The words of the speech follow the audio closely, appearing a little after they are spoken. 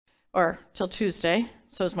or till Tuesday.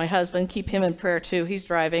 So is my husband. Keep him in prayer too. He's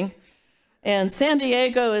driving. And San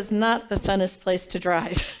Diego is not the funnest place to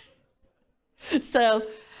drive. So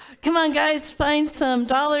come on, guys, find some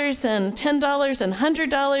dollars and $10 and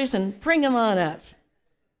 $100 and bring them on up.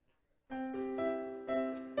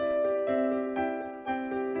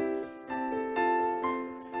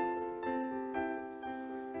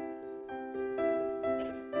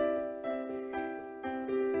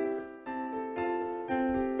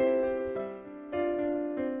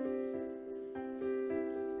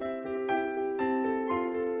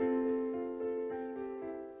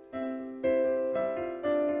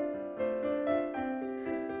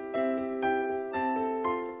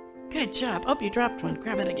 Good job. Oh, you dropped one.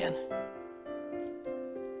 Grab it again.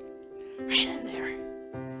 Right in there.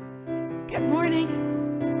 Good morning.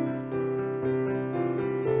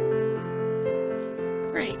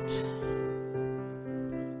 Great.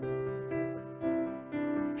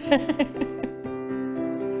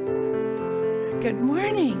 Good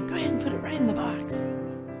morning. Go ahead and put it right in the box.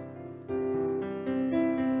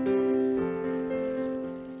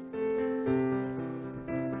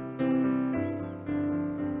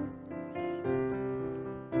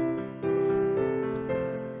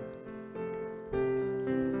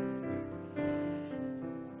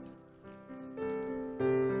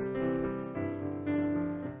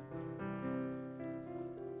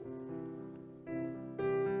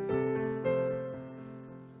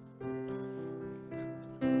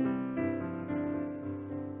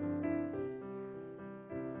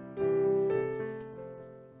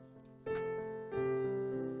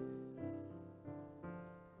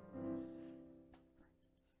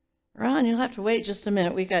 Ron, you'll have to wait just a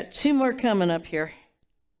minute. We got 2 more coming up here.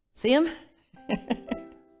 See them?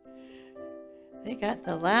 They got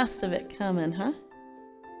the last of it coming, huh?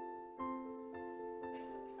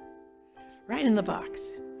 Right in the box.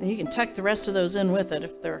 And you can tuck the rest of those in with it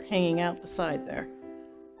if they're hanging out the side there.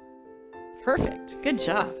 Perfect. Good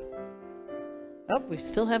job. Oh, we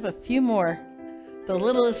still have a few more. The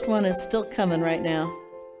littlest one is still coming right now.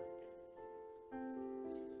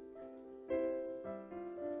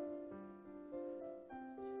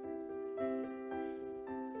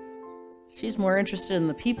 She's more interested in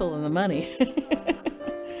the people than the money.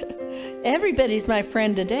 Everybody's my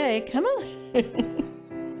friend today. Come on.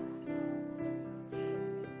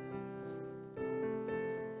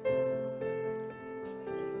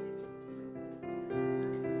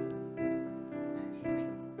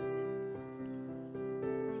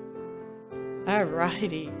 All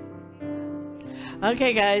righty.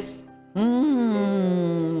 Okay, guys.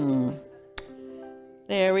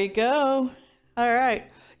 There we go. All right.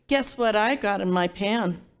 Guess what I got in my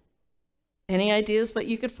pan? Any ideas what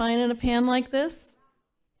you could find in a pan like this?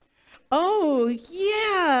 Oh,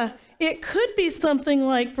 yeah. It could be something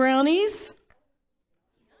like brownies.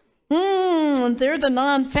 They're the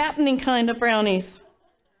non-fattening kind of brownies.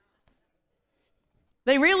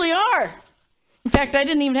 They really are. In fact, I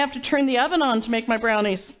didn't even have to turn the oven on to make my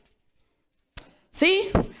brownies.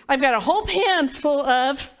 See? I've got a whole pan full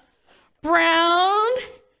of brownies.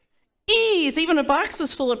 Even a box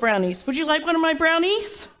was full of brownies. Would you like one of my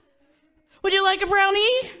brownies? Would you like a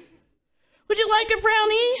brownie? Would you like a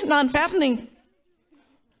brownie? Non-fattening.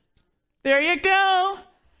 There you go.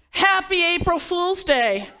 Happy April Fool's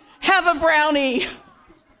Day. Have a brownie.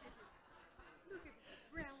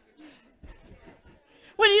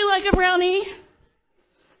 Would you like a brownie?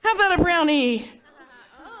 How about a brownie?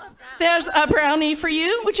 There's a brownie for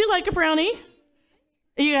you. Would you like a brownie?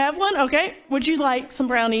 You have one? Okay. Would you like some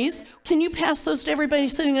brownies? Can you pass those to everybody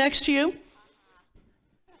sitting next to you?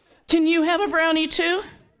 Can you have a brownie too?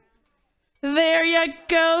 There you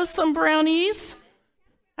go, some brownies.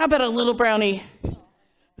 How about a little brownie?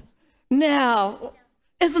 Now,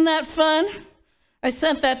 isn't that fun? I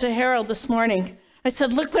sent that to Harold this morning. I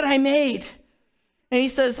said, look what I made. And he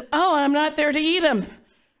says, oh, I'm not there to eat them.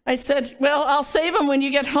 I said, well, I'll save them when you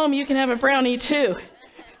get home. You can have a brownie too.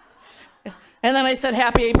 And then I said,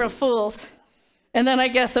 happy April Fools. And then I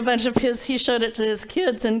guess a bunch of he showed it to his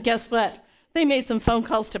kids, and guess what? They made some phone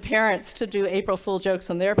calls to parents to do April Fool jokes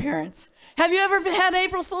on their parents. Have you ever had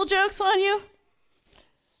April Fool jokes on you?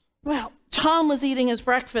 Well, Tom was eating his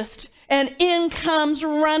breakfast, and in comes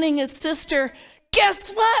running his sister.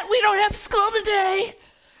 Guess what? We don't have school today.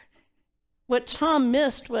 What Tom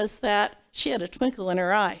missed was that she had a twinkle in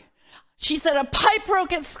her eye. She said, a pipe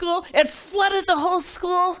broke at school. It flooded the whole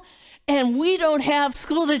school, and we don't have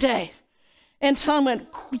school today. And Tom went,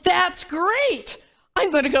 that's great.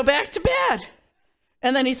 I'm going to go back to bed.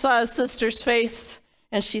 And then he saw his sister's face,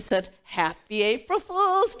 and she said, happy April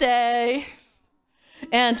Fool's Day.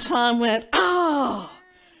 And Tom went, oh,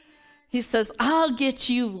 He says, I'll get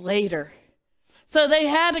you later. So they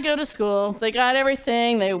had to go to school. They got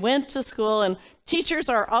everything. They went to school, and teachers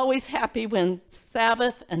are always happy when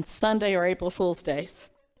Sabbath and Sunday are April Fool's Days,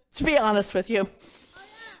 to be honest with you.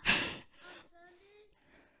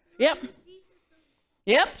 Yep.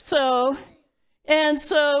 So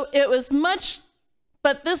it was much,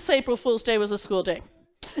 but this April Fool's Day was a school day.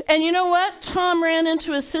 And you know what? Tom ran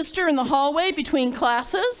into his sister in the hallway between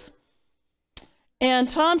classes. And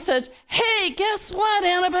Tom said, hey, guess what,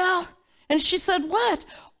 Annabelle? And she said, what?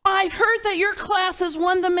 I've heard that your class has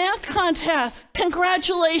won the math contest.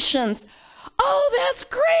 Congratulations. Oh, that's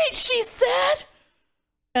great, she said.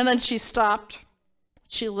 And then she stopped.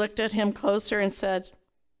 She looked at him closer and said,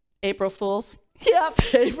 April Fools?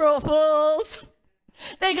 Yep, April Fools.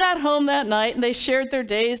 They got home that night and they shared their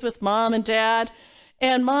days with Mom and Dad.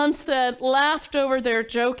 And Mom said, laughed over their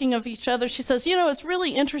joking of each other. She says, you know, it's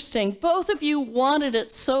really interesting. Both of you wanted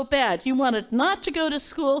it so bad. You wanted not to go to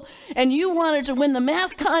school, and you wanted to win the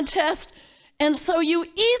math contest. And so you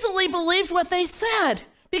easily believed what they said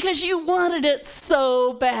because you wanted it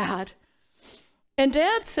so bad. And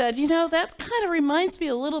Dad said, you know, that kind of reminds me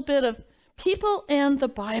a little bit of people and the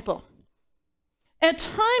Bible. At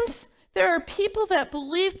times, there are people that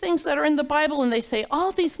believe things that are in the Bible, and they say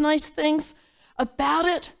all these nice things about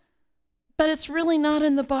it, but it's really not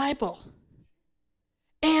in the Bible.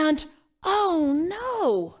 And, oh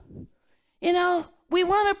no, you know, we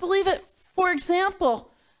want to believe it. For example,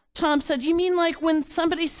 Tom said, you mean like when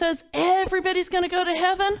somebody says everybody's going to go to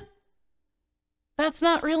heaven? That's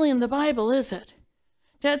not really in the Bible, is it?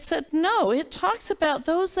 Dad said, no, it talks about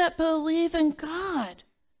those that believe in God,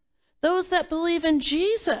 those that believe in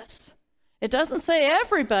Jesus. It doesn't say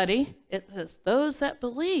everybody, it says those that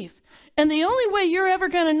believe. And the only way you're ever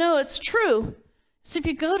going to know it's true is if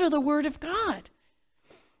you go to the Word of God.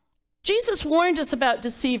 Jesus warned us about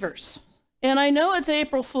deceivers. And I know it's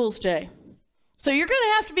April Fool's Day. So you're going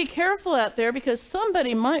to have to be careful out there because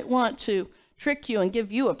somebody might want to trick you and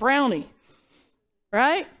give you a brownie,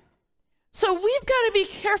 right? So we've got to be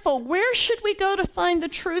careful. Where should we go to find the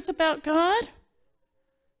truth about God?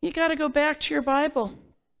 You got to go back to your Bible.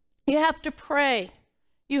 You have to pray.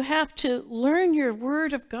 You have to learn your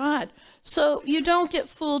Word of God so you don't get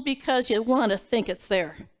fooled because you want to think it's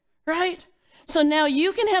there, right? So now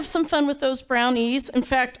you can have some fun with those brownies. In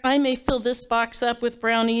fact, I may fill this box up with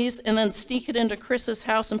brownies and then sneak it into Chris's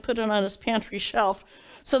house and put it on his pantry shelf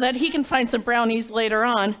so that he can find some brownies later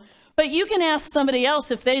on. But you can ask somebody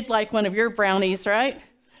else if they'd like one of your brownies, right?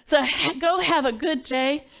 So go have a good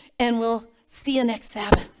day, and we'll see you next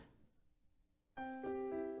Sabbath.